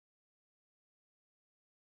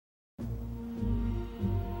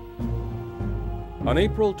On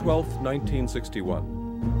April 12,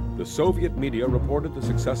 1961, the Soviet media reported the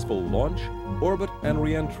successful launch, orbit, and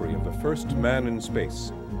re-entry of the first man in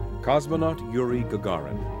space, cosmonaut Yuri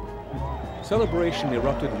Gagarin. Celebration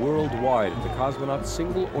erupted worldwide at the cosmonaut's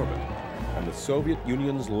single orbit and the Soviet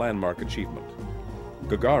Union's landmark achievement.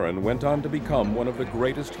 Gagarin went on to become one of the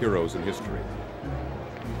greatest heroes in history.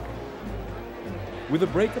 With the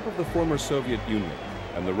breakup of the former Soviet Union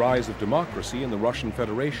and the rise of democracy in the Russian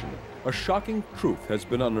Federation, a shocking truth has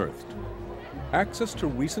been unearthed. Access to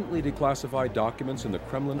recently declassified documents in the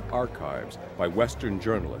Kremlin archives by Western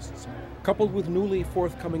journalists, coupled with newly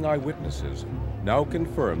forthcoming eyewitnesses, now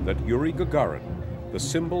confirm that Yuri Gagarin, the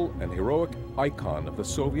symbol and heroic icon of the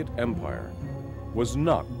Soviet Empire, was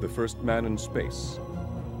not the first man in space.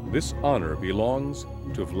 This honor belongs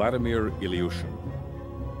to Vladimir Ilyushin.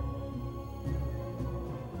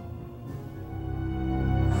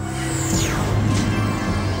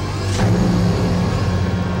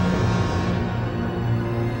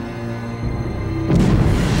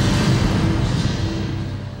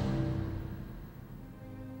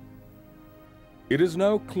 It is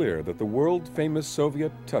now clear that the world-famous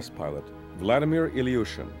Soviet test pilot, Vladimir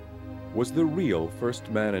Ilyushin, was the real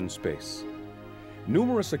first man in space.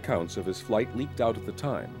 Numerous accounts of his flight leaked out at the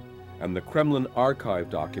time, and the Kremlin archive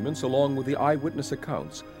documents, along with the eyewitness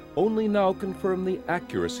accounts, only now confirm the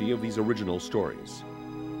accuracy of these original stories.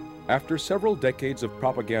 After several decades of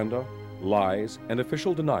propaganda, lies, and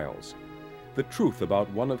official denials, the truth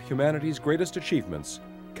about one of humanity's greatest achievements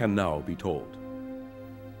can now be told.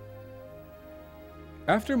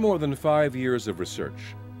 After more than 5 years of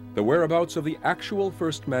research, the whereabouts of the actual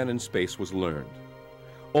first man in space was learned.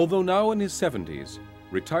 Although now in his 70s,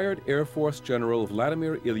 retired Air Force General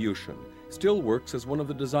Vladimir Ilyushin still works as one of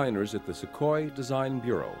the designers at the Sukhoi Design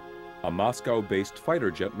Bureau, a Moscow-based fighter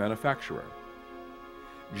jet manufacturer.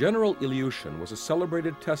 General Ilyushin was a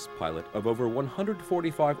celebrated test pilot of over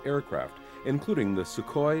 145 aircraft, including the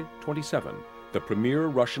Sukhoi 27, the premier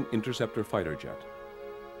Russian interceptor fighter jet.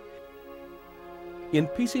 In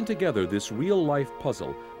piecing together this real-life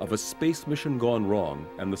puzzle of a space mission gone wrong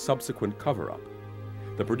and the subsequent cover-up,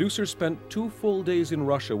 the producer spent 2 full days in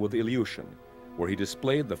Russia with Ilyushin, where he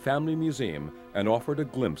displayed the family museum and offered a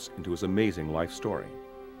glimpse into his amazing life story.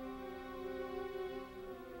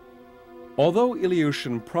 Although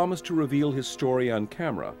Ilyushin promised to reveal his story on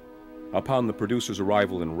camera, upon the producer's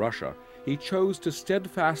arrival in Russia, he chose to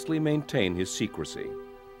steadfastly maintain his secrecy.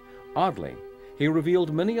 Oddly, he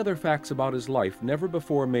revealed many other facts about his life never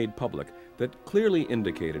before made public that clearly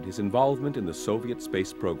indicated his involvement in the Soviet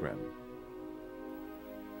space program.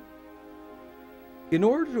 In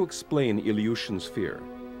order to explain Ilyushin's fear,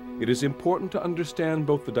 it is important to understand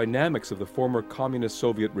both the dynamics of the former communist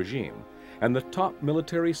Soviet regime and the top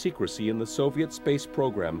military secrecy in the Soviet space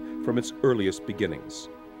program from its earliest beginnings.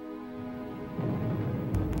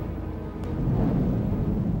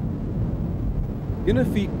 In a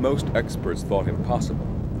feat most experts thought impossible,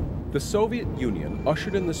 the Soviet Union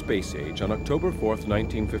ushered in the space age on October 4,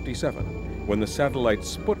 1957, when the satellite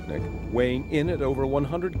Sputnik, weighing in at over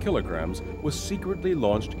 100 kilograms, was secretly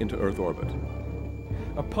launched into Earth orbit.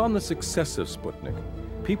 Upon the success of Sputnik,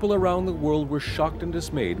 people around the world were shocked and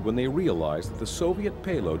dismayed when they realized that the Soviet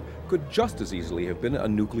payload could just as easily have been a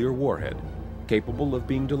nuclear warhead, capable of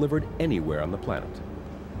being delivered anywhere on the planet.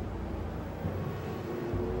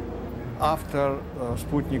 After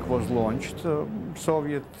Sputnik was launched,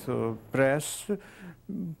 Soviet press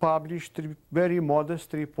published very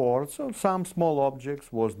modest reports of some small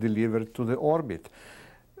objects was delivered to the orbit.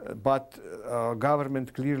 But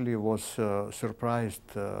government clearly was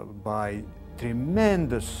surprised by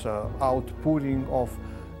tremendous outpouring of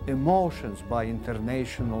emotions by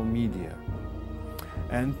international media.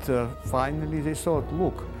 And finally they thought,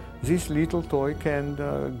 look, this little toy can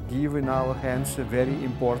give in our hands a very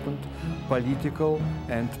important political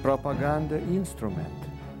and propaganda instrument.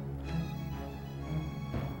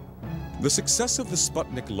 The success of the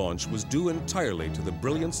Sputnik launch was due entirely to the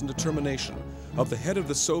brilliance and determination of the head of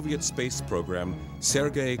the Soviet space program,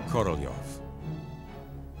 Sergei Korolev.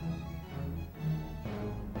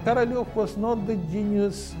 Korolev was not the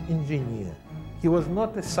genius engineer. He was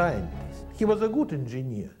not a scientist. He was a good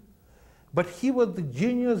engineer. But he was the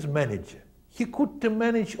genius manager. He could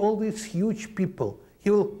manage all these huge people. He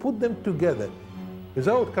will put them together.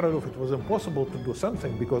 Without Korolev, it was impossible to do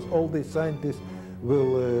something because all these scientists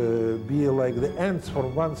will be like the ants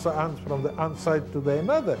from one side, from the one side to the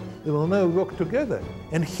another. They will never work together.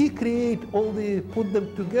 And he put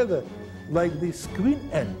them together like this queen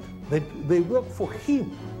ant. They work for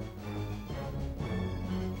him.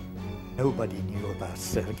 Nobody knew about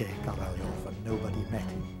Sergei Korolev and nobody met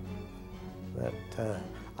him. that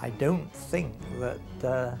I don't think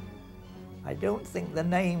the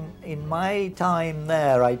name, in my time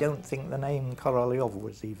there, I don't think the name Korolyov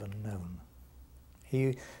was even known.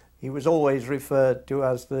 He was always referred to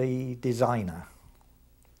as the designer,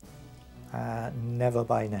 never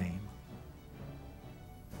by name.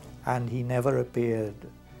 And he never appeared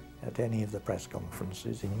at any of the press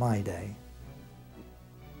conferences in my day.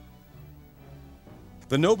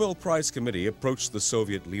 The Nobel Prize Committee approached the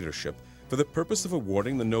Soviet leadership for the purpose of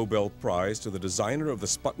awarding the Nobel Prize to the designer of the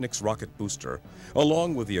Sputnik's rocket booster,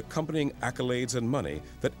 along with the accompanying accolades and money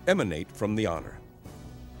that emanate from the honor.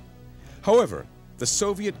 However, the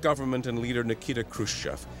Soviet government and leader Nikita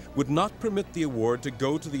Khrushchev would not permit the award to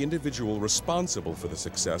go to the individual responsible for the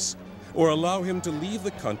success, or allow him to leave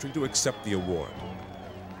the country to accept the award.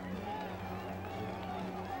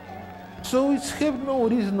 So it's have no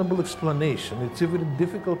reasonable explanation. It's even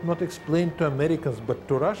difficult not explain to Americans, but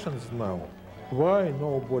to Russians now, why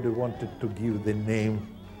nobody wanted to give the name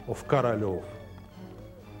of Korolyov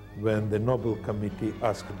when the Nobel Committee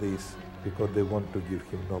asked this because they want to give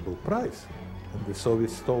him Nobel Prize. And the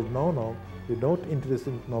Soviets told, no, we're not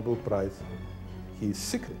interested in Nobel Prize. He is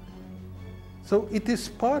secret. So it is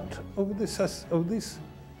part of this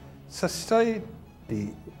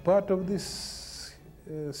society, part of this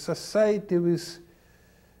society with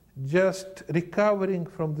just recovering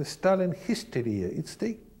from the Stalin hysteria. It's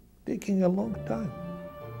taking a long time.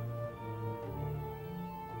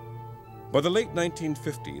 By the late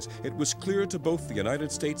 1950s, it was clear to both the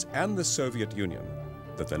United States and the Soviet Union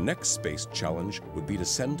that the next space challenge would be to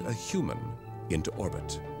send a human into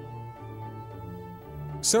orbit.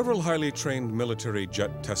 Several highly trained military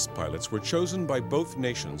jet test pilots were chosen by both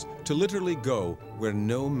nations to literally go where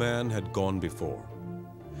no man had gone before.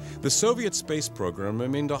 The Soviet space program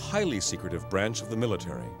remained a highly secretive branch of the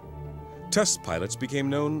military. Test pilots became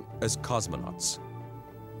known as cosmonauts.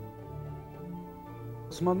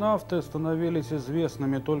 Космонавты становились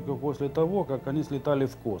известными только после того, как они слетали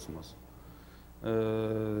в космос.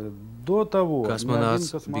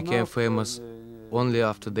 Cosmonauts became famous only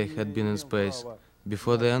after they had been in space.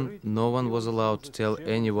 Before then, no one was allowed to tell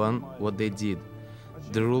anyone what they did.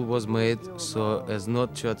 The rule was made so as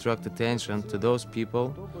not to attract attention to those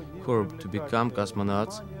people who were to become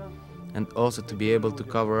cosmonauts, and also to be able to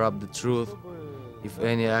cover up the truth if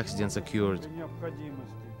any accidents occurred.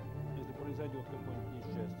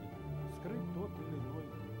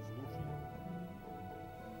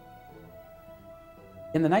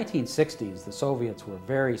 In the 1960s, the Soviets were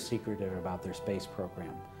very secretive about their space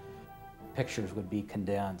program. Pictures would be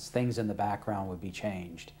condensed, things in the background would be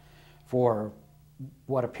changed for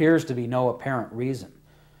what appears to be no apparent reason.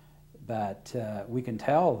 But we can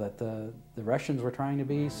tell that the Russians were trying to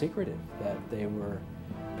be secretive, that they were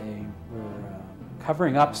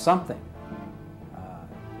covering up something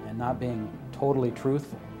and not being totally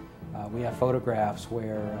truthful. We have photographs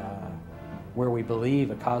where we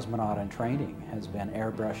believe a cosmonaut in training has been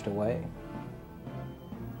airbrushed away.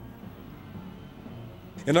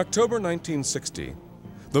 In October 1960,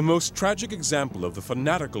 the most tragic example of the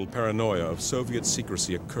fanatical paranoia of Soviet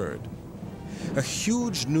secrecy occurred. A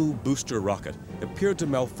huge new booster rocket appeared to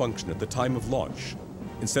malfunction at the time of launch.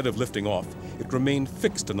 Instead of lifting off, it remained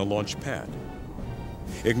fixed on the launch pad.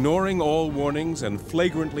 Ignoring all warnings and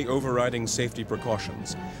flagrantly overriding safety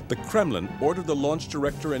precautions, the Kremlin ordered the launch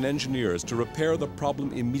director and engineers to repair the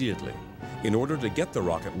problem immediately in order to get the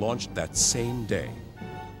rocket launched that same day.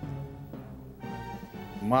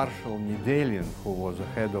 Marshal Nedelin, who was the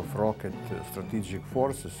head of rocket strategic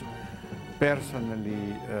forces,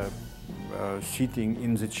 personally sitting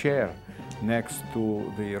in the chair next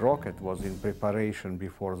to the rocket, was in preparation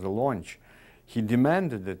before the launch. He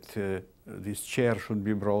demanded that this chair should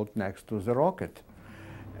be brought next to the rocket.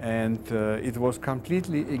 And it was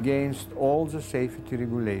completely against all the safety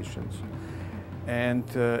regulations. And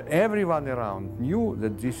everyone around knew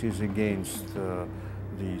that this is against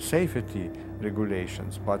the safety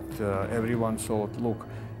regulations, but everyone thought, look,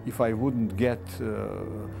 if I wouldn't get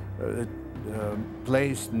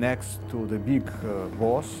placed next to the big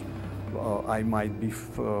boss, I might be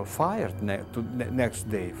fired next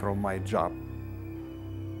day from my job.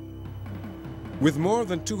 With more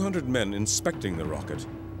than 200 men inspecting the rocket,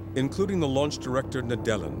 including the launch director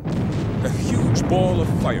Nedelin, a huge ball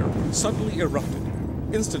of fire suddenly erupted,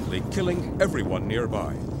 instantly killing everyone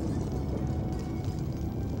nearby.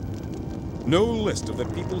 No list of the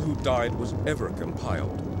people who died was ever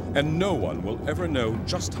compiled, and no one will ever know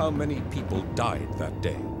just how many people died that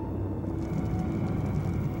day.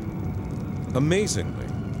 Amazingly,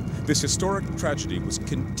 This historic tragedy was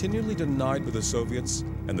continually denied by the Soviets,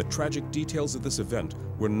 and the tragic details of this event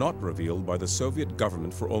were not revealed by the Soviet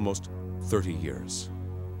government for almost 30 years.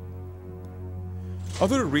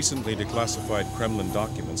 Other recently declassified Kremlin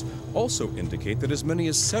documents also indicate that as many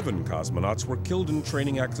as 7 cosmonauts were killed in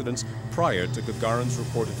training accidents prior to Gagarin's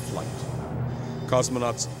reported flight.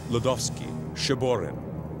 Cosmonauts Ludovsky, Shiborin,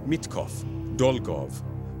 Mitkov, Dolgov,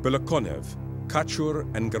 Belakonev, Kachur,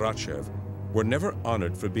 and Garachev were never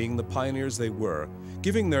honored for being the pioneers they were,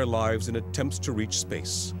 giving their lives in attempts to reach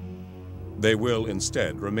space. They will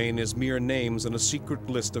instead remain as mere names on a secret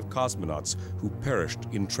list of cosmonauts who perished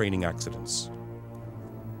in training accidents.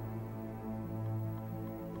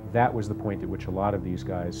 That was the point at which a lot of these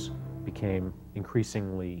guys became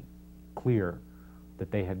increasingly clear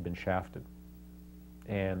that they had been shafted.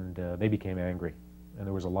 And they became angry, and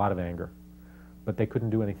there was a lot of anger. But they couldn't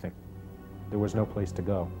do anything. There was no place to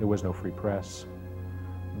go. There was no free press.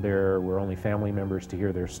 There were only family members to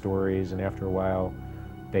hear their stories, and after a while,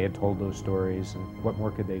 they had told those stories, and what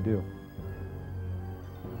more could they do?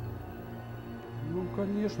 Ну,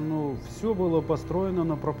 конечно, все было построено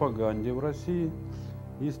на пропаганде в России.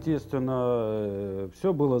 Естественно,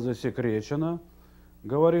 все было засекречено.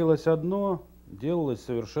 Говорилось одно, делалось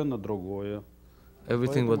совершенно другое.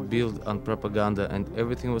 Everything was built on propaganda and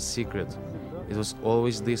everything was secret. It was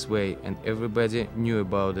always this way and everybody knew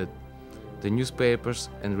about it. The newspapers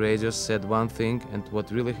and radios said one thing and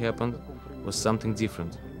what really happened was something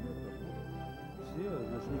different.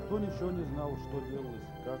 Никто ничего не знал, что делалось,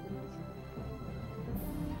 как.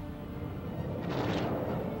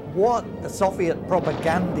 What the Soviet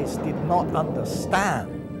propagandists did not understand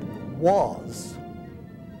was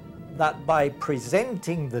that by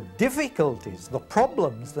presenting the difficulties, the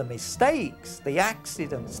problems, the mistakes, the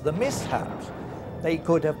accidents, the mishaps, they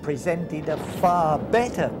could have presented a far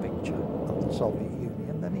better picture of the Soviet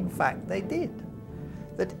Union than in fact they did.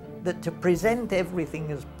 That to present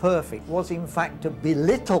everything as perfect was in fact to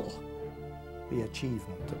belittle the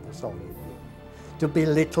achievement of the Soviet Union, to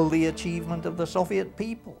belittle the achievement of the Soviet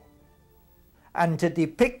people. And to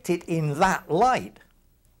depict it in that light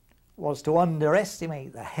was to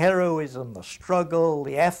underestimate the heroism, the struggle,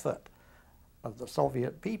 the effort of the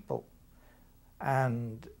Soviet people,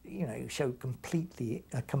 and, you know, show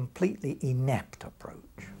a completely inept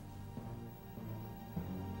approach.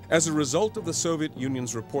 As a result of the Soviet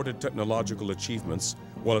Union's reported technological achievements,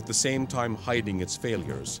 while at the same time hiding its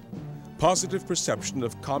failures, positive perception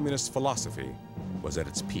of communist philosophy was at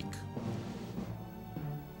its peak.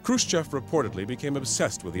 Khrushchev reportedly became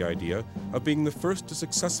obsessed with the idea of being the first to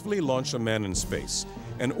successfully launch a man in space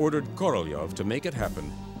and ordered Korolev to make it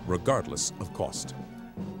happen regardless of cost.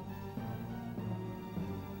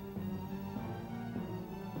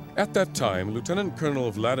 At that time, Lieutenant Colonel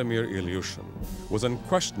Vladimir Ilyushin was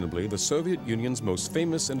unquestionably the Soviet Union's most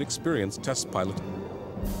famous and experienced test pilot.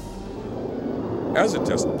 As a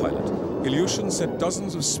test pilot, Ilyushin set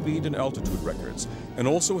dozens of speed and altitude records and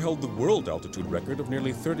also held the world altitude record of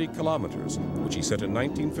nearly 30 kilometers, which he set in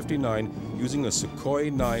 1959 using a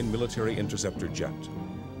Sukhoi 9 military interceptor jet.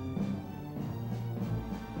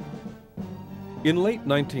 In late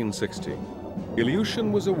 1960,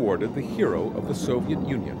 Ilyushin was awarded the Hero of the Soviet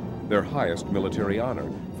Union, their highest military honor,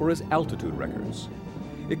 for his altitude records.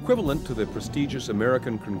 Equivalent to the prestigious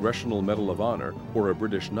American Congressional Medal of Honor or a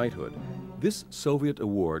British knighthood, this Soviet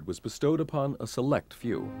award was bestowed upon a select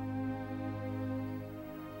few.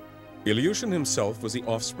 Ilyushin himself was the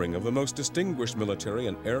offspring of the most distinguished military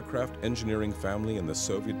and aircraft engineering family in the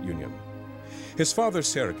Soviet Union. His father,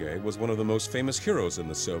 Sergei, was one of the most famous heroes in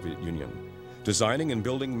the Soviet Union, designing and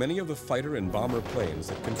building many of the fighter and bomber planes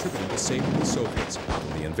that contributed to saving the Soviets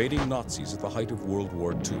from the invading Nazis at the height of World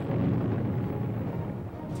War II.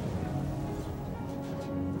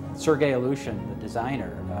 Sergei Ilyushin, the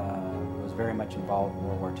designer, was very much involved in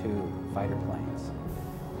World War II fighter planes.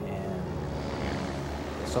 And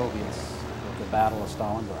the Soviets, at the Battle of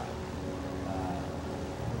Stalingrad,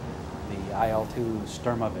 the IL-2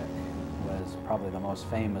 Sturmovik was probably the most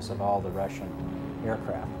famous of all the Russian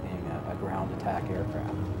aircraft, being a ground attack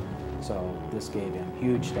aircraft. So this gave him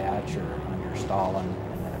huge stature under Stalin,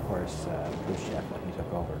 and then of course Khrushchev when he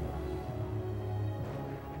took over.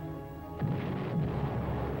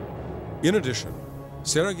 In addition,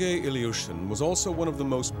 Sergei Ilyushin was also one of the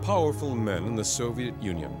most powerful men in the Soviet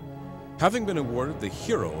Union, having been awarded the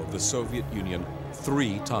Hero of the Soviet Union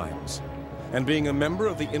 3 times, and being a member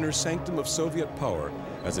of the inner sanctum of Soviet power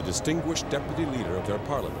as a distinguished deputy leader of their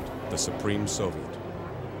parliament, the Supreme Soviet.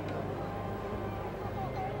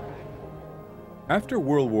 After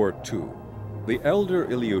World War II, The elder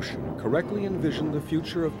Ilyushin correctly envisioned the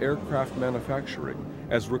future of aircraft manufacturing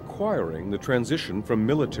as requiring the transition from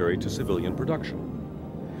military to civilian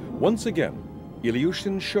production. Once again,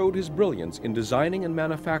 Ilyushin showed his brilliance in designing and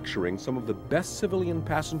manufacturing some of the best civilian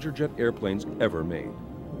passenger jet airplanes ever made.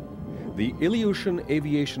 The Ilyushin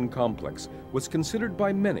Aviation Complex was considered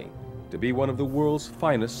by many to be one of the world's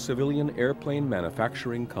finest civilian airplane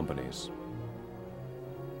manufacturing companies.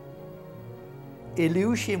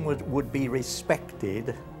 Ilyushin would be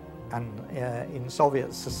respected in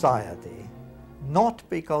Soviet society, not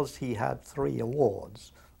because he had 3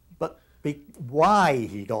 awards, but why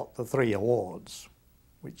he got the 3 awards,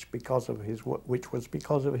 which was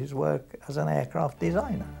because of his work as an aircraft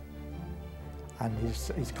designer and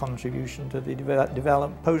his contribution to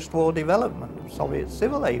the post-war development of Soviet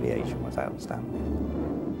civil aviation was outstanding.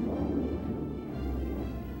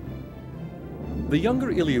 The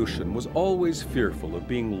younger Ilyushin was always fearful of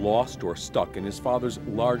being lost or stuck in his father's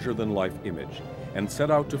larger-than-life image and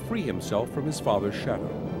set out to free himself from his father's shadow.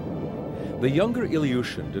 The younger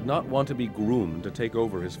Ilyushin did not want to be groomed to take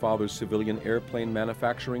over his father's civilian airplane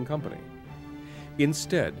manufacturing company.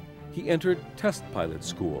 Instead, he entered test pilot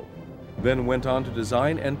school, then went on to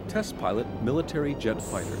design and test pilot military jet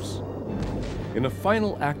fighters. In a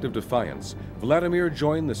final act of defiance, Vladimir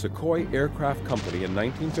joined the Sukhoi Aircraft Company in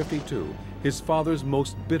 1952, his father's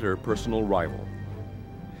most bitter personal rival.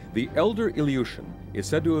 The elder Ilyushin is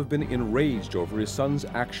said to have been enraged over his son's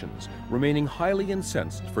actions, remaining highly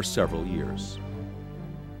incensed for several years.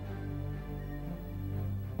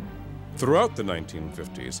 Throughout the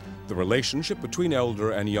 1950s, the relationship between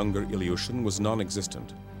elder and younger Ilyushin was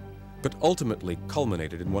non-existent, but ultimately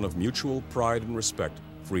culminated in one of mutual pride and respect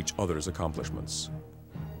for each other's accomplishments.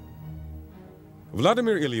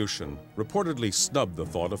 Vladimir Ilyushin reportedly snubbed the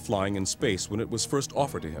thought of flying in space when it was first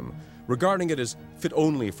offered to him, regarding it as fit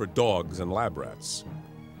only for dogs and lab rats.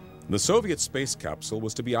 The Soviet space capsule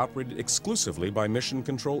was to be operated exclusively by mission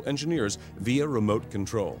control engineers via remote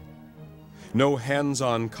control. No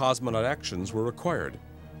hands-on cosmonaut actions were required,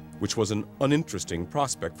 which was an uninteresting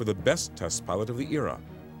prospect for the best test pilot of the era.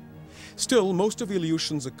 Still, most of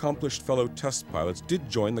Ilyushin's accomplished fellow test pilots did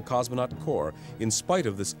join the cosmonaut corps in spite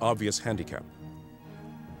of this obvious handicap.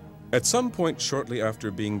 At some point shortly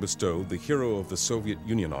after being bestowed the Hero of the Soviet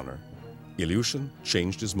Union honor, Ilyushin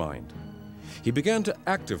changed his mind. He began to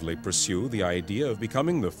actively pursue the idea of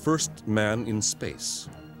becoming the first man in space.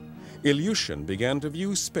 Ilyushin began to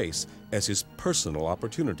view space as his personal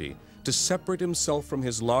opportunity to separate himself from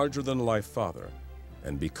his larger-than-life father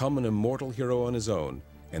and become an immortal hero on his own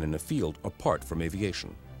and in a field apart from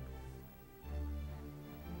aviation.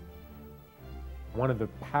 One of the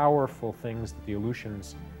powerful things that the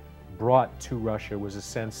Ilyushins brought to Russia was a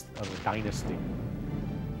sense of a dynasty.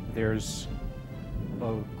 There's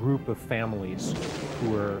a group of families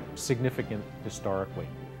who were significant historically,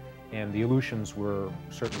 and the Ilyushins were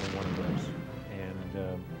certainly one of those.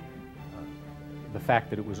 And the fact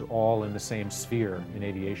that it was all in the same sphere in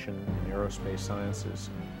aviation and aerospace sciences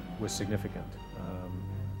was significant.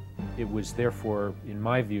 It was therefore, in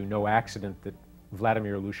my view, no accident that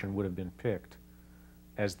Vladimir Ilyushin would have been picked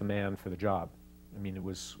as the man for the job. I mean, it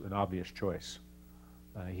was an obvious choice.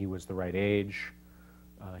 He was the right age,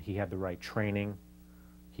 he had the right training,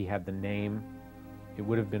 he had the name. It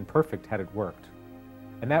would have been perfect had it worked.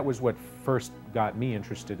 And that was what first got me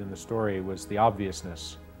interested in the story, was the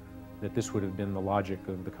obviousness that this would have been the logic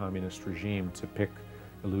of the communist regime to pick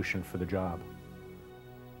Ilyushin for the job.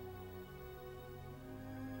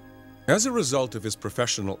 As a result of his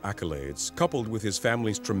professional accolades, coupled with his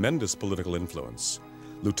family's tremendous political influence,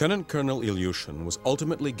 Lieutenant Colonel Ilyushin was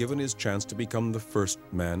ultimately given his chance to become the first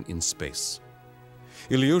man in space.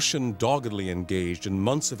 Ilyushin doggedly engaged in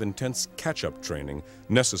months of intense catch-up training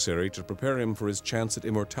necessary to prepare him for his chance at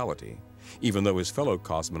immortality, even though his fellow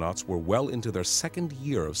cosmonauts were well into their 2nd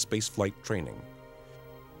year of spaceflight training.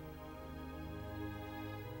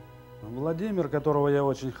 Владимир, которого я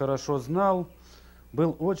очень хорошо знал,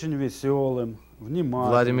 был очень веселым, внимательным.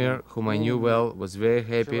 Vladimir, whom I knew well, was very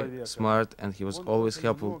happy, smart, and he was always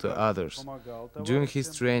helpful to others. During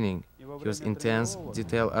his training, he was intense,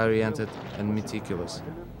 detail-oriented, and meticulous.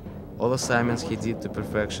 All assignments he did to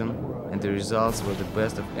perfection, and the results were the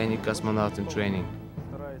best of any cosmonaut in training.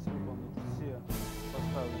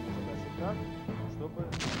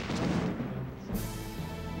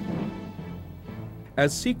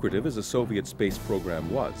 As secretive as the Soviet space program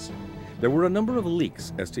was, there were a number of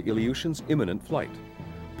leaks as to Ilyushin's imminent flight,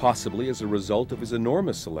 possibly as a result of his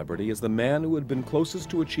enormous celebrity as the man who had been closest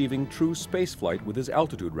to achieving true spaceflight with his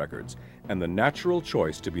altitude records, and the natural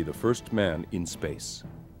choice to be the first man in space.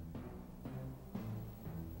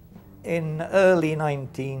 In early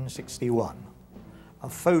 1961, a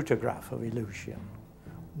photograph of Ilyushin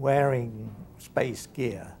wearing space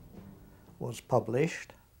gear was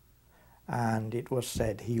published, and it was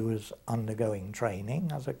said he was undergoing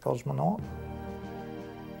training as a cosmonaut.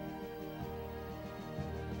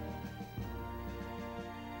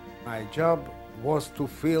 My job was to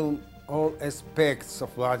film all aspects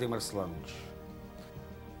of Vladimir's launch.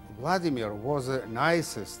 Vladimir was the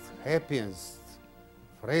nicest, happiest,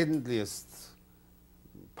 friendliest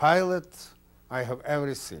pilot I have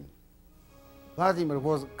ever seen. Vladimir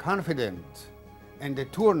was confident and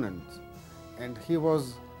determined, and he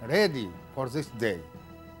was ready for this day.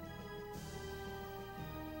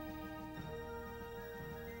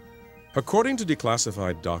 According to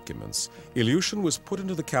declassified documents, Ilyushin was put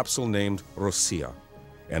into the capsule named Rossiya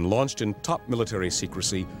and launched in top military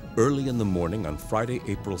secrecy early in the morning on Friday,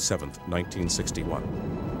 April 7th, 1961.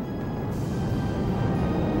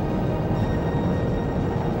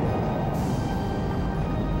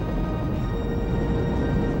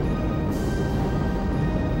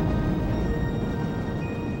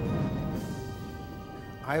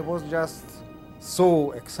 I was just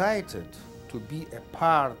so excited to be a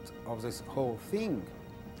part of this whole thing,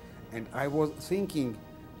 and I was thinking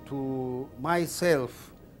to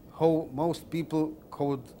myself how most people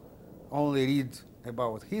could only read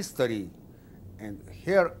about history, and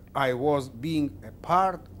here I was being a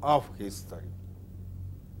part of history.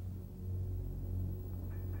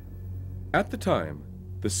 At the time,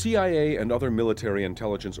 the CIA and other military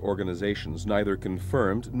intelligence organizations neither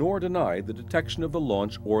confirmed nor denied the detection of the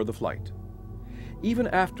launch or the flight. Even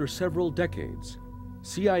after several decades,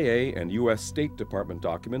 CIA and U.S. State Department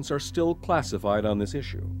documents are still classified on this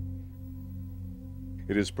issue.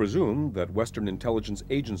 It is presumed that Western intelligence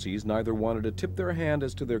agencies neither wanted to tip their hand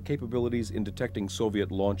as to their capabilities in detecting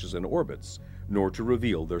Soviet launches and orbits, nor to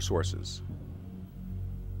reveal their sources.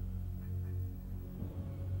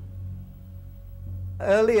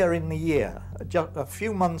 Earlier in the year, just a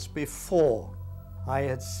few months before, I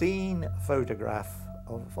had seen a photograph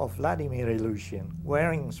of Vladimir Ilyushin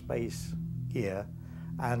wearing space gear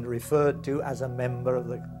and referred to as a member of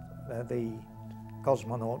the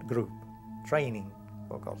cosmonaut group, training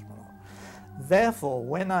for cosmonaut. Therefore,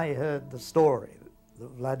 when I heard the story that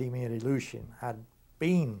Vladimir Ilyushin had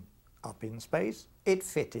been up in space, it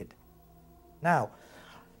fitted. Now,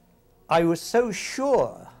 I was so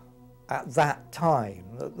sure at that time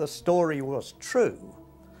that the story was true,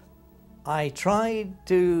 I tried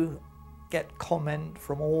to get comment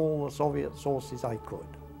from all the Soviet sources I could.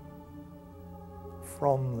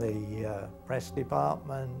 From the press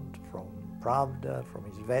department, from Pravda, from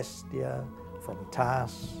Izvestia, from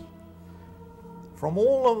TASS. From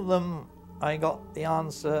all of them, I got the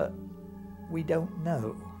answer, we don't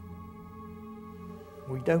know.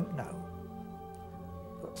 We don't know.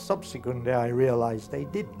 But subsequently, I realized they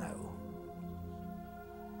did know.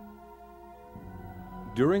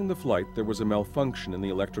 During the flight, there was a malfunction in the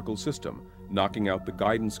electrical system, knocking out the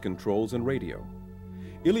guidance controls and radio.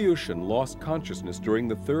 Ilyushin lost consciousness during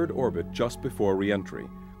the third orbit just before re-entry,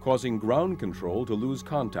 causing ground control to lose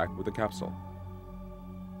contact with the capsule.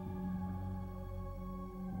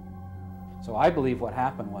 So I believe what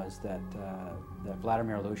happened was that, that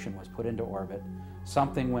Vladimir Ilyushin was put into orbit.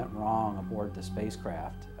 Something went wrong aboard the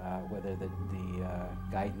spacecraft, whether the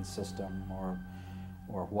guidance system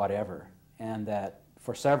or whatever, and that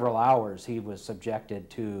for several hours he was subjected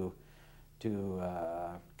to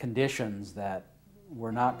conditions that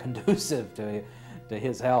were not conducive to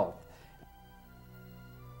his health.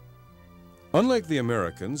 Unlike the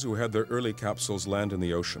Americans, who had their early capsules land in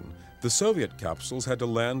the ocean, the Soviet capsules had to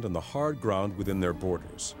land on the hard ground within their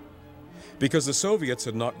borders. Because the Soviets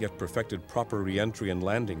had not yet perfected proper re-entry and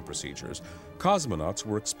landing procedures, cosmonauts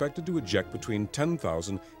were expected to eject between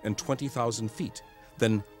 10,000 and 20,000 feet,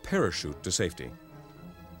 then parachute to safety.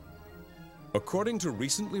 According to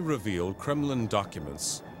recently revealed Kremlin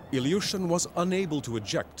documents, Ilyushin was unable to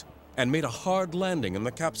eject and made a hard landing in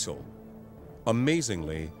the capsule.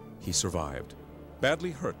 Amazingly, he survived,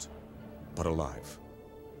 badly hurt, but alive.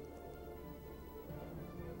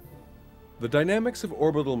 The dynamics of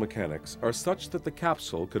orbital mechanics are such that the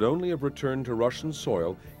capsule could only have returned to Russian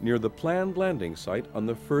soil near the planned landing site on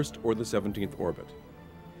the 1st or the 17th orbit.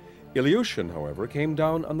 Ilyushin, however, came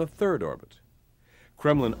down on the 3rd orbit.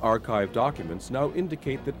 Kremlin archive documents now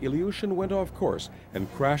indicate that Ilyushin went off course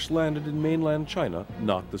and crash-landed in mainland China,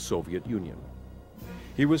 not the Soviet Union.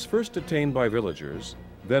 He was first detained by villagers,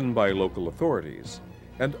 then by local authorities,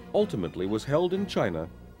 and ultimately was held in China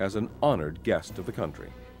as an honored guest of the country.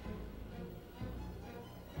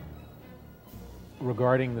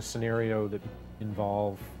 Regarding the scenario that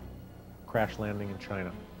involved crash landing in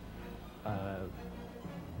China.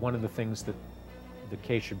 One of the things that the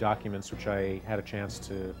cache of documents which I had a chance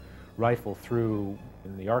to rifle through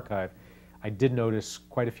in the archive, I did notice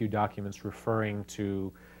quite a few documents referring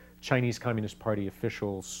to Chinese Communist Party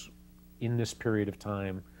officials in this period of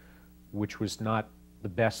time, which was not the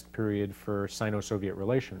best period for Sino-Soviet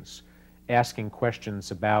relations, asking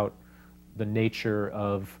questions about the nature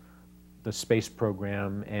of the space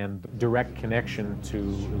program and direct connection to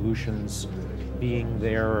Ilyushin's being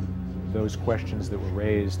there. Those questions that were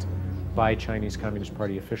raised by Chinese Communist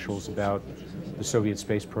Party officials about the Soviet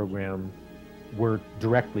space program were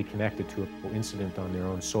directly connected to an incident on their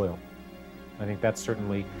own soil. I think that's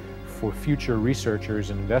certainly, for future researchers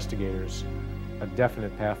and investigators, a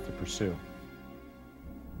definite path to pursue.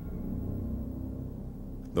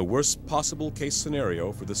 The worst possible case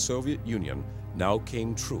scenario for the Soviet Union now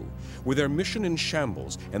came true, with their mission in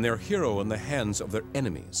shambles and their hero in the hands of their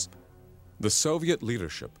enemies. The Soviet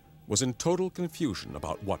leadership was in total confusion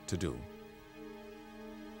about what to do.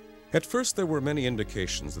 At first, there were many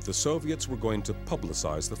indications that the Soviets were going to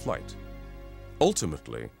publicize the flight.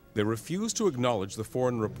 Ultimately, they refused to acknowledge the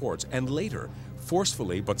foreign reports and later,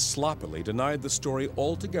 forcefully but sloppily, denied the story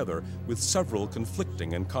altogether with several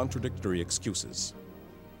conflicting and contradictory excuses.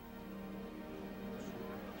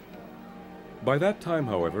 By that time,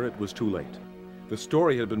 however, it was too late. The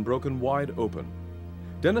story had been broken wide open.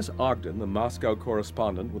 Denis Ogden, the Moscow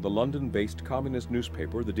correspondent with the London-based communist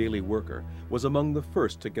newspaper, The Daily Worker, was among the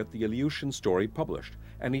first to get the Ilyushin story published,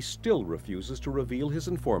 and he still refuses to reveal his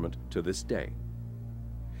informant to this day.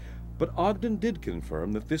 But Ogden did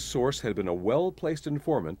confirm that this source had been a well-placed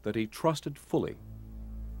informant that he trusted fully.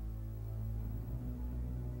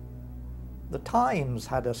 The Times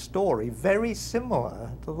had a story very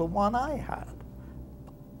similar to the one I had.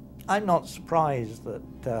 I'm not surprised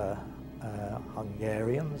that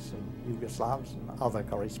Hungarians and Yugoslavs and other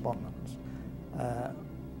correspondents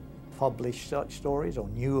published such stories or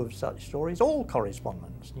knew of such stories. All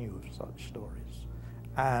correspondents knew of such stories.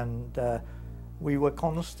 And we were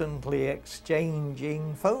constantly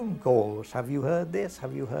exchanging phone calls. Have you heard this?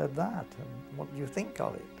 Have you heard that? And what do you think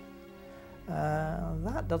of it?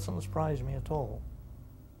 That doesn't surprise me at all.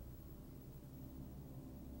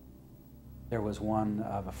 There was one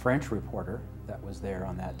of a French reporter that was there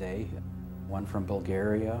on that day, one from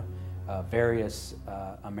Bulgaria. Various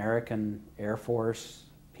American Air Force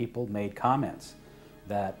people made comments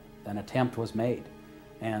that an attempt was made.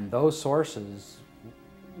 And those sources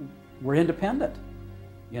were independent.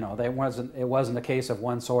 You know, it wasn't a case of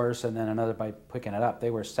one source and then another by picking it up.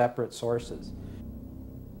 They were separate sources.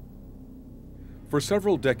 For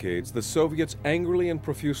several decades, the Soviets angrily and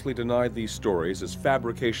profusely denied these stories as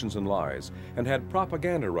fabrications and lies, and had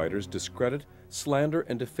propaganda writers discredit, slander,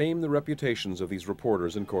 and defame the reputations of these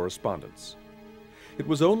reporters and correspondents. It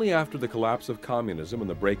was only after the collapse of communism and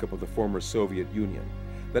the breakup of the former Soviet Union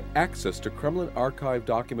that access to Kremlin archive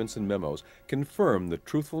documents and memos confirmed the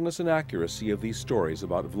truthfulness and accuracy of these stories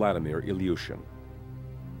about Vladimir Ilyushin.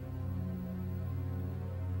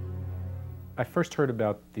 I first heard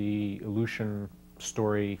about the Ilyushin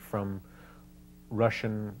story from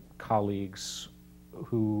Russian colleagues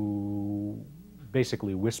who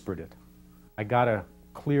basically whispered it. I got a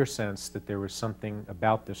clear sense that there was something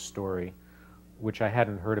about this story which I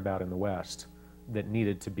hadn't heard about in the West that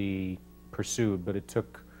needed to be pursued, but it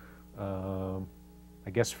took, I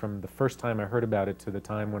guess from the first time I heard about it to the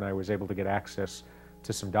time when I was able to get access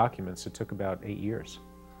to some documents, it took about 8 years.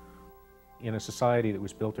 In a society that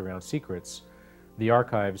was built around secrets, the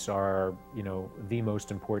archives are, you know, the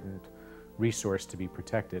most important resource to be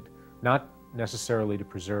protected, not necessarily to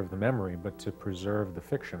preserve the memory, but to preserve the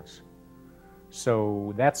fictions.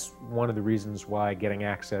 So that's one of the reasons why getting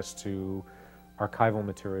access to archival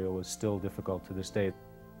material is still difficult to this day.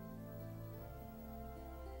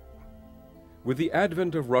 With the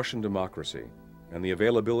advent of Russian democracy and the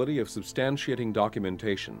availability of substantiating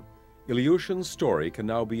documentation, Ilyushin's story can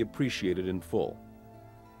now be appreciated in full.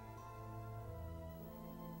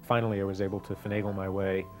 Finally, I was able to finagle my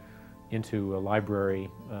way into a library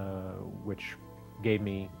which gave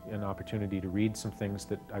me an opportunity to read some things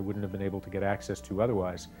that I wouldn't have been able to get access to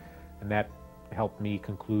otherwise. And that helped me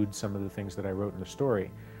conclude some of the things that I wrote in the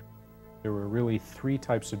story. There were really 3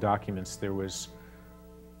 types of documents. There was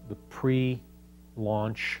the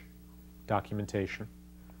pre-launch documentation,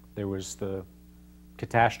 there was the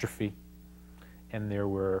catastrophe, and there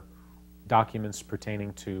were documents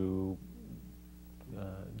pertaining to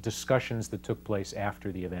discussions that took place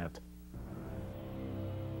after the event.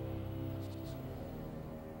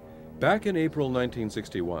 Back in April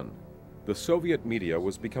 1961, the Soviet media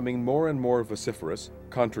was becoming more and more vociferous,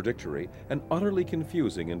 contradictory, and utterly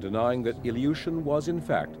confusing in denying that Ilyushin was in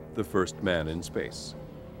fact the first man in space.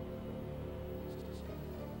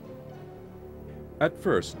 At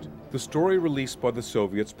first, the story released by the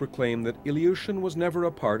Soviets proclaimed that Ilyushin was never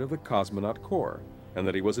a part of the cosmonaut corps, and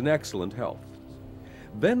that he was in excellent health.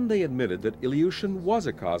 Then they admitted that Ilyushin was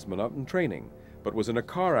a cosmonaut in training, but was in a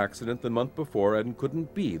car accident the month before and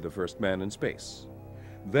couldn't be the first man in space.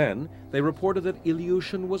 Then they reported that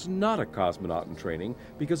Ilyushin was not a cosmonaut in training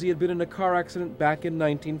because he had been in a car accident back in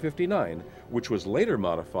 1959, which was later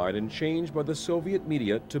modified and changed by the Soviet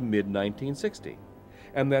media to mid-1960,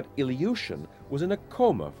 and that Ilyushin was in a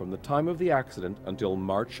coma from the time of the accident until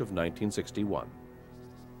March of 1961.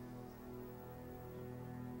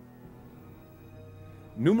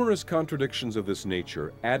 Numerous contradictions of this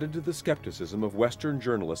nature added to the skepticism of Western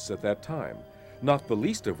journalists at that time, not the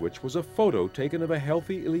least of which was a photo taken of a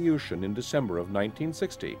healthy Ilyushin in December of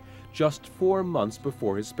 1960, just 4 months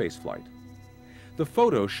before his spaceflight. The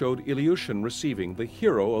photo showed Ilyushin receiving the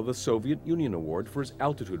Hero of the Soviet Union Award for his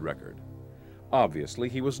altitude record. Obviously,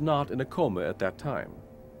 he was not in a coma at that time.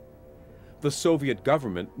 The Soviet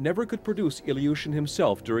government never could produce Ilyushin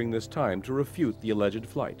himself during this time to refute the alleged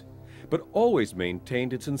flight, but always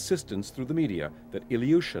maintained its insistence through the media that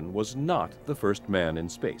Ilyushin was not the first man in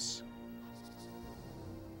space.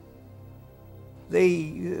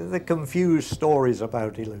 The confused stories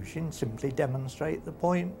about Ilyushin simply demonstrate the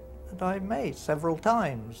point that I've made several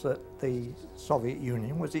times, that the Soviet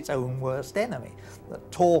Union was its own worst enemy.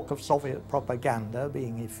 That talk of Soviet propaganda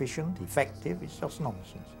being efficient, effective, is just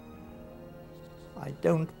nonsense. I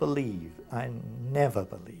don't believe, I never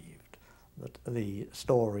believed, that the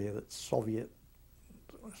story that Soviet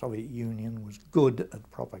Union was good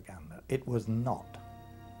at propaganda. It was not.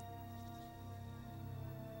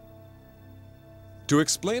 To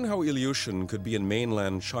explain how Ilyushin could be in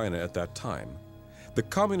mainland China at that time, the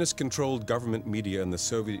communist-controlled government media in the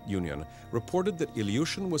Soviet Union reported that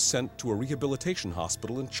Ilyushin was sent to a rehabilitation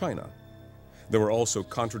hospital in China. There were also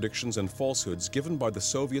contradictions and falsehoods given by the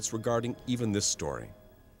Soviets regarding even this story.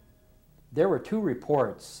 There were 2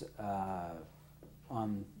 reports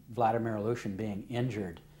on Vladimir Ilyushin being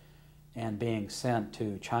injured and being sent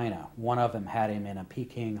to China. One of them had him in a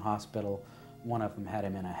Peking hospital, one of them had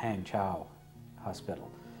him in a Hangzhou hospital.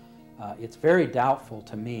 It's very doubtful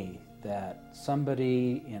to me that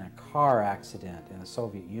somebody in a car accident in the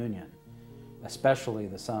Soviet Union, especially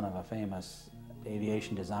the son of a famous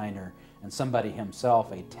aviation designer and somebody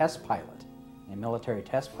himself a test pilot, a military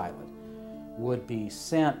test pilot, would be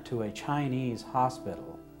sent to a Chinese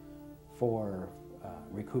hospital for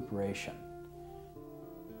recuperation.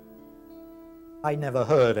 I never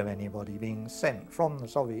heard of anybody being sent from the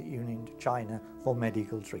Soviet Union to China for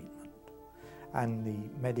medical treatment. And the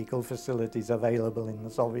medical facilities available in the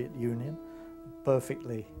Soviet Union,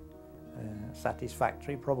 perfectly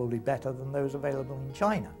satisfactory, probably better than those available in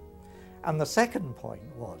China. And the second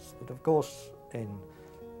point was that, of course,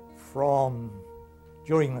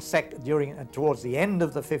 towards the end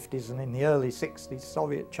of the 50s and in the early 60s,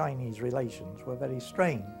 Soviet-Chinese relations were very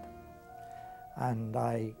strained. And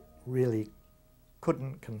I really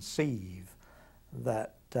couldn't conceive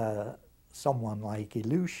that someone like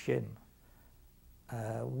Ilyushin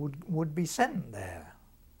would be sent there.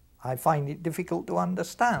 I find it difficult to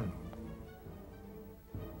understand.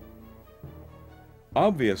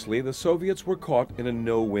 Obviously, the Soviets were caught in a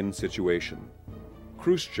no-win situation.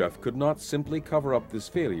 Khrushchev could not simply cover up this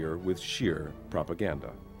failure with sheer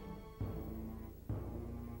propaganda.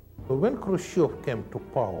 When Khrushchev came to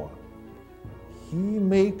power, he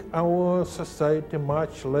made our society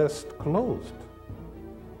much less closed.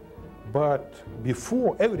 But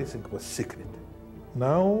before, everything was secret.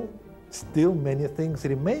 Now, still many things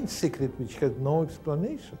remain secret which had no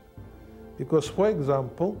explanation. Because, for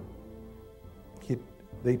example,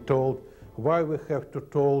 they told why we have to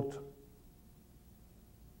told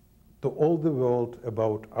to all the world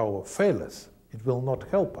about our failures. It will not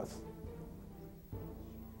help us.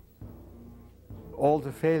 All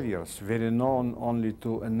the failures were known only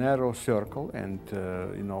to a narrow circle, and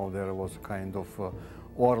there was a kind of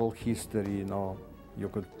oral history, you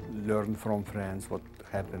could learn from friends what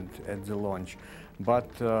happened at the launch. But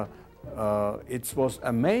it was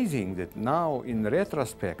amazing that now, in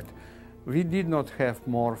retrospect, we did not have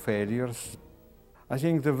more failures. I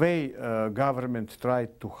think the way government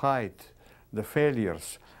tried to hide the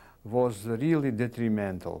failures was really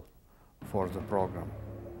detrimental for the program.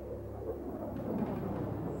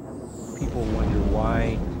 People wonder,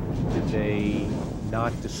 why did they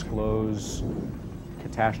not disclose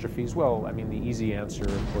catastrophes? Well, I mean, the easy answer,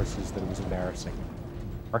 of course, is that it was embarrassing.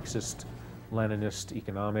 Marxist-Leninist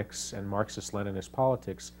economics and Marxist-Leninist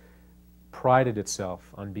politics prided itself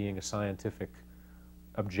on being a scientific,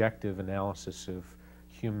 objective analysis of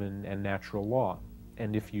human and natural law.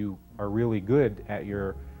 And if you are really good at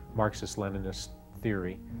your Marxist-Leninist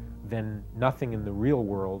theory, then nothing in the real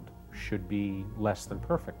world should be less than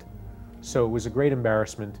perfect. So it was a great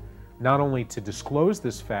embarrassment not only to disclose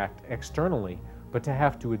this fact externally, but to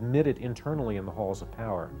have to admit it internally in the halls of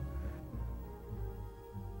power.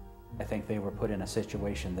 I think they were put in a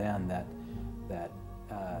situation then that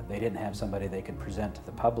they didn't have somebody they could present to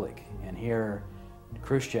the public. And here,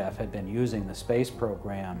 Khrushchev had been using the space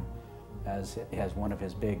program as one of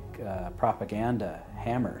his big propaganda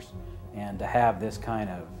hammers. And to have this kind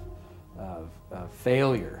of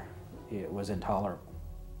failure, it was intolerable.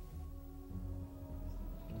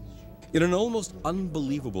 In an almost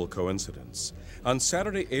unbelievable coincidence, on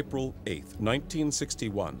Saturday, April 8,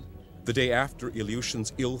 1961, the day after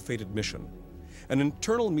Ilyushin's ill-fated mission, an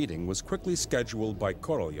internal meeting was quickly scheduled by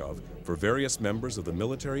Korolev for various members of the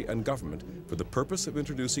military and government for the purpose of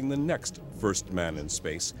introducing the next first man in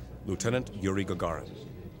space, Lieutenant Yuri Gagarin.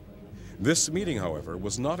 This meeting, however,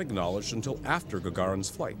 was not acknowledged until after Gagarin's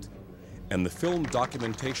flight, and the film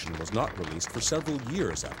documentation was not released for several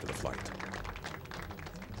years after the flight.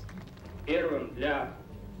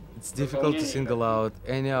 It's difficult to single out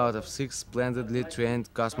any out of 6 splendidly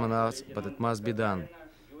trained cosmonauts, but it must be done.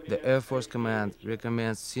 The Air Force Command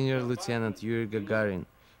recommends Senior Lieutenant Yuri Gagarin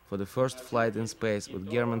for the first flight in space with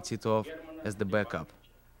German Titov as the backup.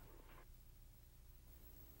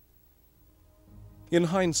 In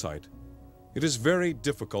hindsight, it is very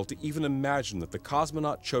difficult to even imagine that the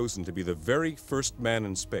cosmonaut chosen to be the very first man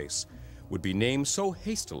in space would be named so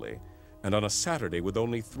hastily and on a Saturday with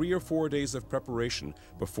only 3 or 4 days of preparation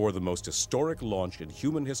before the most historic launch in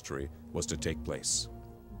human history was to take place.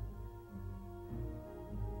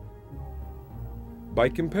 By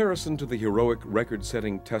comparison to the heroic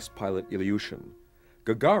record-setting test pilot Ilyushin,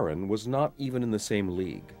 Gagarin was not even in the same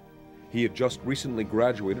league. He had just recently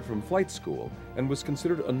graduated from flight school and was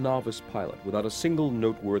considered a novice pilot without a single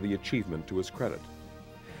noteworthy achievement to his credit.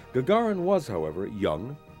 Gagarin was, however,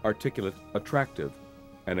 young, articulate, attractive,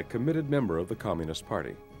 and a committed member of the Communist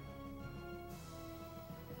Party.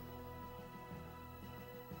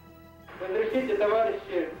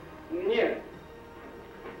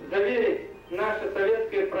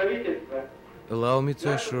 Allow me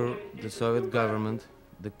to assure the Soviet government,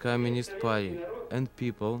 the Communist Party, and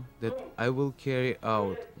people that I will carry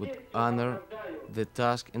out with honor the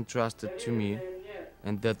task entrusted to me,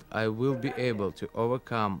 and that I will be able to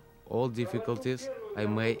overcome all difficulties I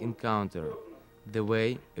may encounter, the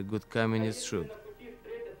way a good communist should.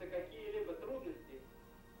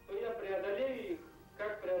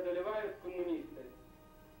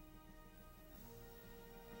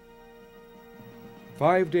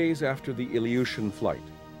 Five days after the Ilyushin flight,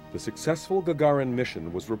 the successful Gagarin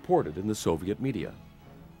mission was reported in the Soviet media.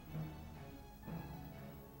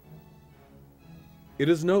 It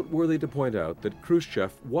is noteworthy to point out that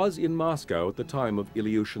Khrushchev was in Moscow at the time of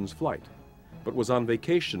Ilyushin's flight, but was on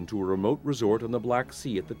vacation to a remote resort on the Black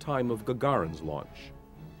Sea at the time of Gagarin's launch.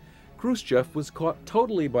 Khrushchev was caught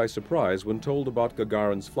totally by surprise when told about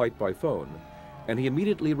Gagarin's flight by phone, and he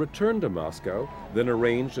immediately returned to Moscow, then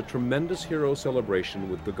arranged a tremendous hero celebration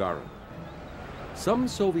with Gagarin. Some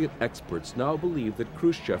Soviet experts now believe that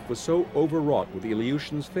Khrushchev was so overwrought with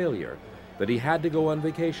Ilyushin's failure that he had to go on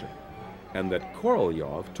vacation, and that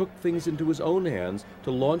Korolev took things into his own hands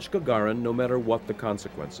to launch Gagarin no matter what the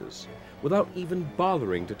consequences, without even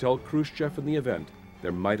bothering to tell Khrushchev in the event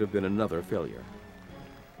there might have been another failure.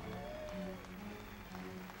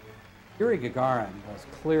 Yuri Gagarin was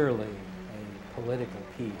clearly a political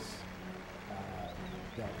piece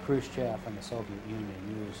that Khrushchev and the Soviet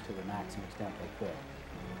Union used to the maximum extent they could.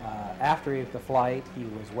 After the flight, he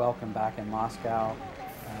was welcomed back in Moscow.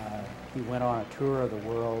 He went on a tour of the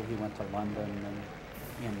world. He went to London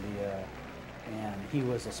and India, and he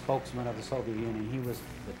was a spokesman of the Soviet Union. He was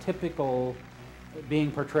the typical,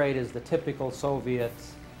 being portrayed as the typical Soviet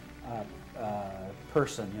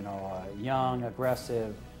person, you know, young,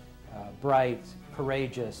 aggressive, bright,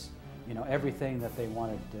 courageous, you know, everything that they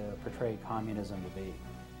wanted to portray communism to be.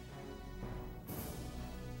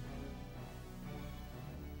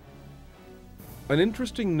 An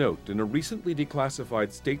interesting note in a recently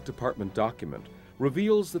declassified State Department document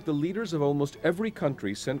reveals that the leaders of almost every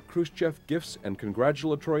country sent Khrushchev gifts and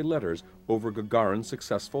congratulatory letters over Gagarin's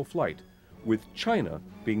successful flight, with China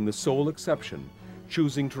being the sole exception,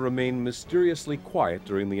 choosing to remain mysteriously quiet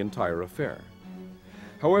during the entire affair.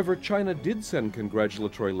 However, China did send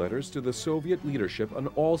congratulatory letters to the Soviet leadership on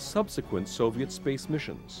all subsequent Soviet space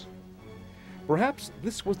missions. Perhaps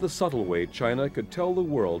this was the subtle way China could tell the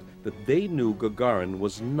world that they knew Gagarin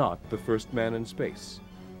was not the first man in space.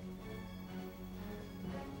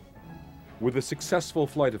 With the successful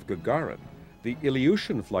flight of Gagarin, the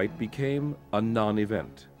Ilyushin flight became a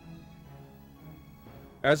non-event.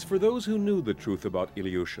 As for those who knew the truth about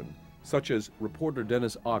Ilyushin, such as reporter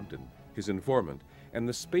Dennis Ogden, his informant, and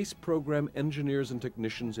the space program engineers and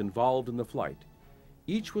technicians involved in the flight,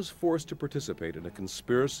 each was forced to participate in a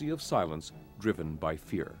conspiracy of silence driven by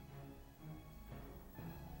fear.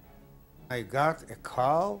 I got a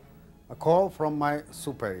call from my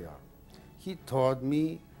superior. He told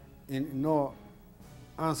me in no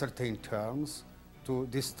uncertain terms to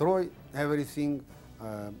destroy everything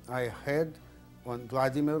I had on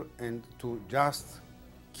Vladimir and to just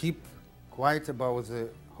keep quiet about the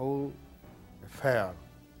whole affair.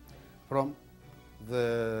 From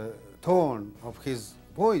the tone of his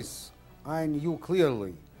voice, I knew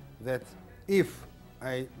clearly that if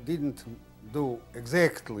I didn't do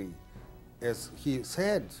exactly as he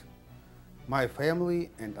said, my family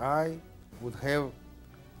and I would have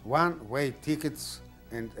one-way tickets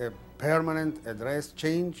and a permanent address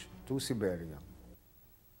change to Siberia.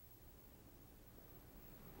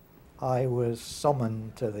 I was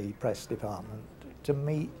summoned to the press department to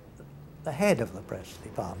meet the head of the press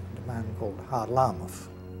department, a man called Harlamov.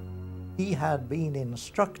 He had been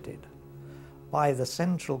instructed by the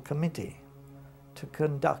Central Committee to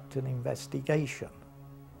conduct an investigation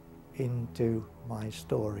into my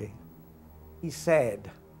story. He said,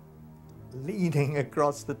 leaning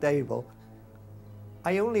across the table,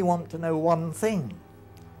 "I only want to know one thing.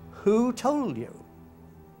 Who told you?"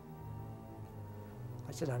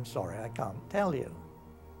 I said, "I'm sorry, I can't tell you."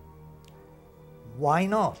 "Why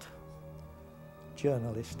not?"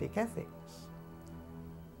 "Journalistic ethics."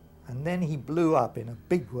 And then he blew up in a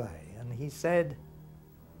big way and he said,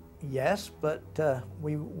 "Yes, but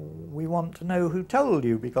we want to know who told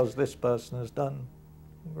you because this person has done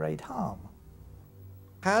great harm."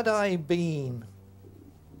 Had I been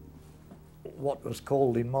what was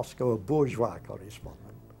called in Moscow a bourgeois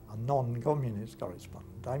correspondent, a non-communist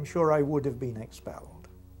correspondent, I'm sure I would have been expelled.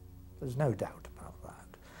 There's no doubt about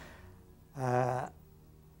that.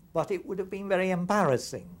 But it would have been very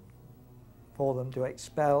embarrassing for them to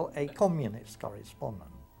expel a communist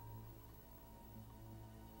correspondent.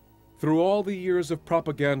 Through all the years of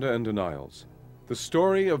propaganda and denials, the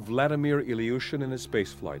story of Vladimir Ilyushin and his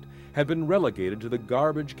spaceflight had been relegated to the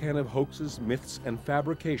garbage can of hoaxes, myths, and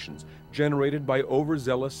fabrications generated by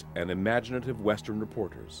overzealous and imaginative Western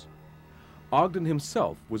reporters. Ogden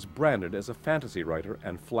himself was branded as a fantasy writer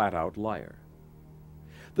and flat-out liar.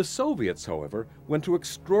 The Soviets, however, went to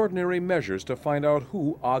extraordinary measures to find out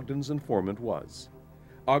who Ogden's informant was.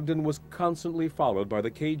 Ogden was constantly followed by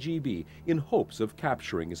the KGB in hopes of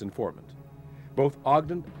capturing his informant. Both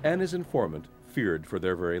Ogden and his informant feared for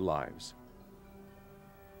their very lives.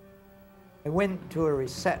 I went to a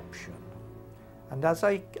reception, and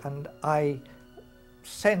I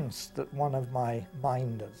sensed that one of my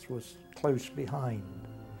minders was close behind.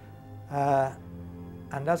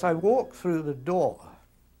 And as I walked through the door,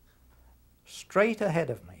 straight ahead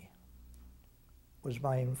of me was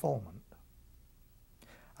my informant.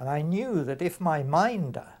 And I knew that if my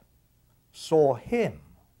minder saw him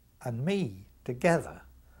and me together,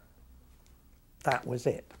 that was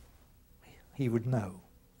it. He would know.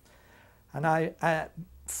 And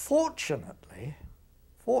fortunately,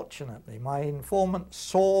 my informant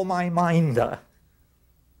saw my minder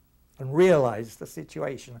and realized the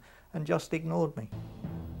situation and just ignored me.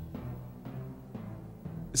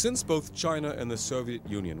 Since both China and the Soviet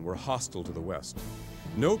Union were hostile to the West,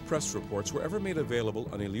 no press reports were ever made available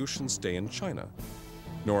on Ilyushin's stay in China,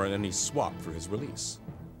 nor on any swap for his release.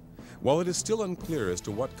 While it is still unclear as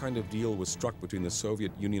to what kind of deal was struck between the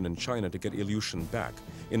Soviet Union and China to get Ilyushin back,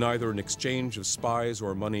 in either an exchange of spies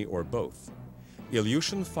or money or both,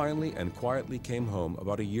 Ilyushin finally and quietly came home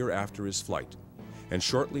about a year after his flight, and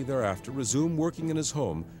shortly thereafter resumed working in his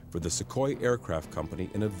home for the Sukhoi Aircraft Company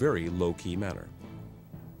in a very low-key manner.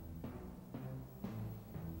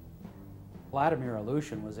 Vladimir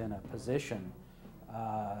Ilyushin was in a position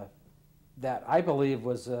that I believe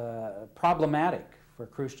was problematic for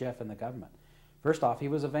Khrushchev and the government. First off, he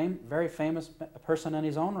was a very famous person in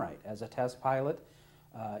his own right. As a test pilot,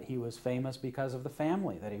 he was famous because of the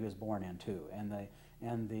family that he was born into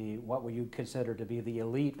and the what would you consider to be the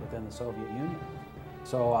elite within the Soviet Union.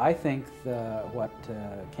 So I think what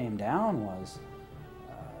came down was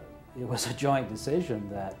it was a joint decision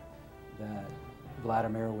that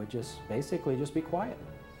Vladimir would basically just be quiet.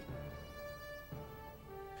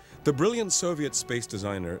 The brilliant Soviet space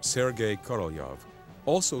designer Sergei Korolyov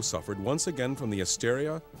also suffered once again from the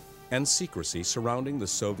hysteria and secrecy surrounding the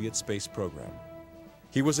Soviet space program.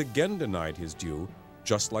 He was again denied his due,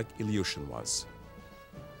 just like Ilyushin was.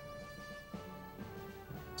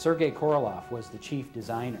 Sergei Korolyov was the chief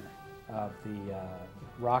designer of the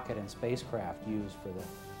rocket and spacecraft used for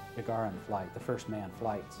the Gagarin flight, the first manned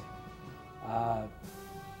flights.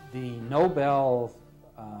 The Nobel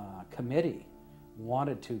Committee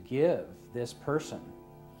wanted to give this person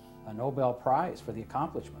a Nobel Prize for the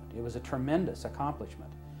accomplishment. It was a tremendous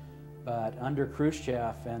accomplishment. But under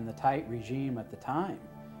Khrushchev and the tight regime at the time,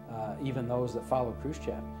 even those that followed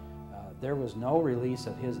Khrushchev, there was no release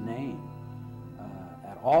of his name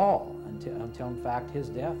at all until in fact his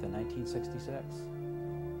death in 1966.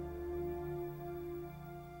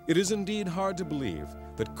 It is indeed hard to believe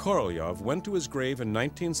that Korolyov went to his grave in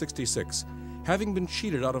 1966 having been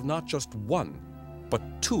cheated out of not just one, but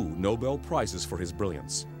 2 Nobel Prizes for his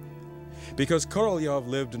brilliance. Because Korolyov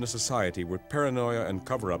lived in a society where paranoia and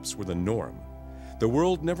cover-ups were the norm, the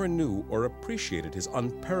world never knew or appreciated his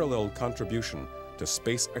unparalleled contribution to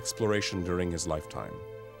space exploration during his lifetime.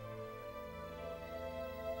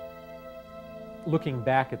 Looking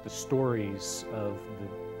back at the stories of the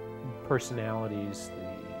personalities,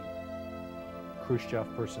 the Khrushchev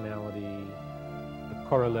personality, the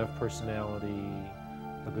Korolev personality,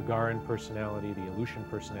 the Gagarin personality, the Ilyushin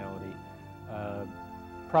personality,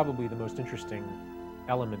 probably the most interesting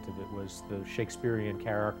element of it was the Shakespearean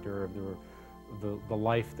character of the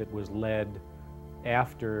life that was led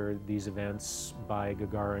after these events by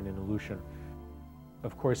Gagarin and Ilyushin.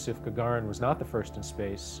 Of course, if Gagarin was not the first in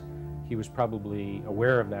space, he was probably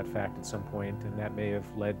aware of that fact at some point, and that may have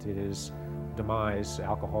led to his demise,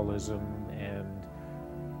 alcoholism and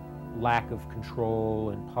lack of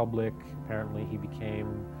control in public. Apparently he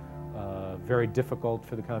became very difficult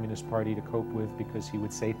for the Communist Party to cope with because he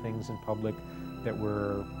would say things in public that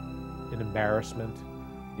were an embarrassment,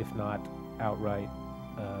 if not outright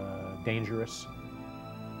dangerous.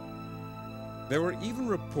 There were even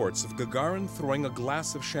reports of Gagarin throwing a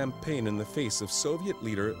glass of champagne in the face of Soviet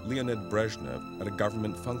leader Leonid Brezhnev at a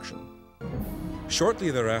government function.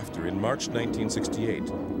 Shortly thereafter, in March 1968,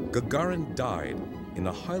 Gagarin died in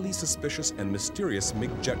a highly suspicious and mysterious MiG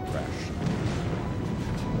jet crash.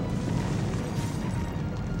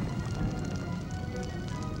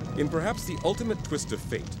 In perhaps the ultimate twist of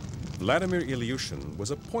fate, Vladimir Ilyushin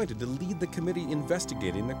was appointed to lead the committee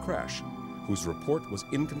investigating the crash, whose report was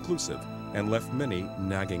inconclusive and left many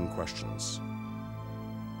nagging questions.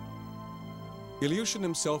 Ilyushin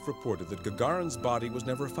himself reported that Gagarin's body was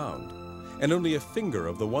never found, and only a finger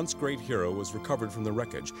of the once great hero was recovered from the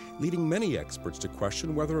wreckage, leading many experts to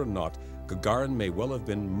question whether or not Gagarin may well have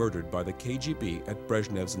been murdered by the KGB at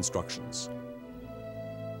Brezhnev's instructions.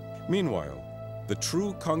 Meanwhile, the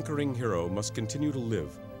true conquering hero must continue to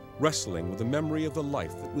live, wrestling with the memory of the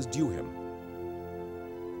life that was due him.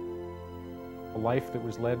 The life that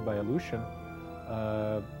was led by Ilyushin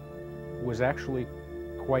was actually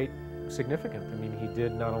quite significant. I mean, he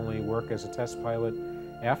did not only work as a test pilot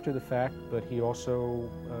after the fact, but he also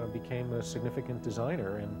became a significant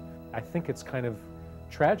designer. And I think it's kind of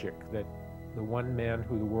tragic that the one man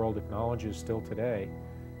who the world acknowledges still today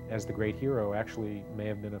as the great hero actually may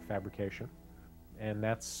have been a fabrication. And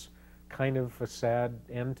that's kind of a sad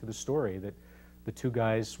end to the story, that the two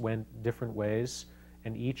guys went different ways,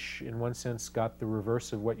 and each, in one sense, got the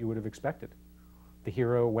reverse of what you would have expected. The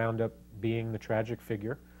hero wound up being the tragic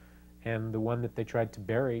figure, and the one that they tried to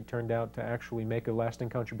bury turned out to actually make a lasting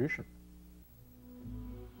contribution.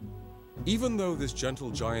 Even though this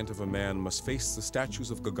gentle giant of a man must face the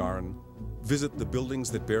statues of Gagarin, visit the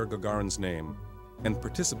buildings that bear Gagarin's name, and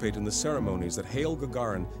participate in the ceremonies that hail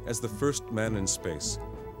Gagarin as the first man in space,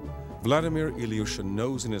 Vladimir Ilyushin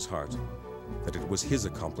knows in his heart that it was his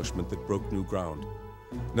accomplishment that broke new ground,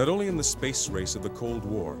 not only in the space race of the Cold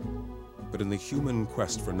War, but in the human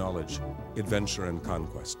quest for knowledge, adventure, and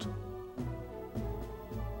conquest.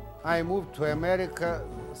 I moved to America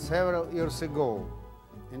several years ago,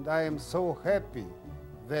 and I am so happy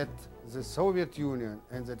that the Soviet Union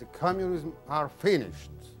and that the communism are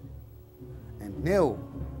finished. And now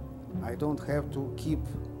I don't have to keep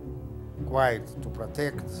quiet to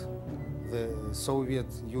protect the Soviet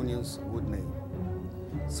Union's good name.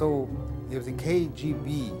 So if the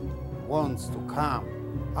KGB wants to come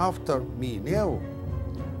after me now,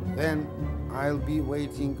 then I'll be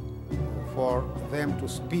waiting for them to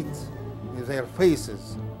spit in their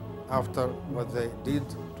faces after what they did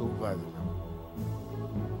to Vladimir.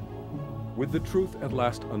 With the truth at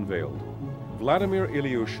last unveiled, Vladimir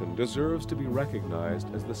Ilyushin deserves to be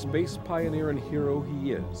recognized as the space pioneer and hero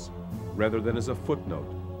he is, rather than as a footnote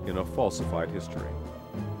in a falsified history.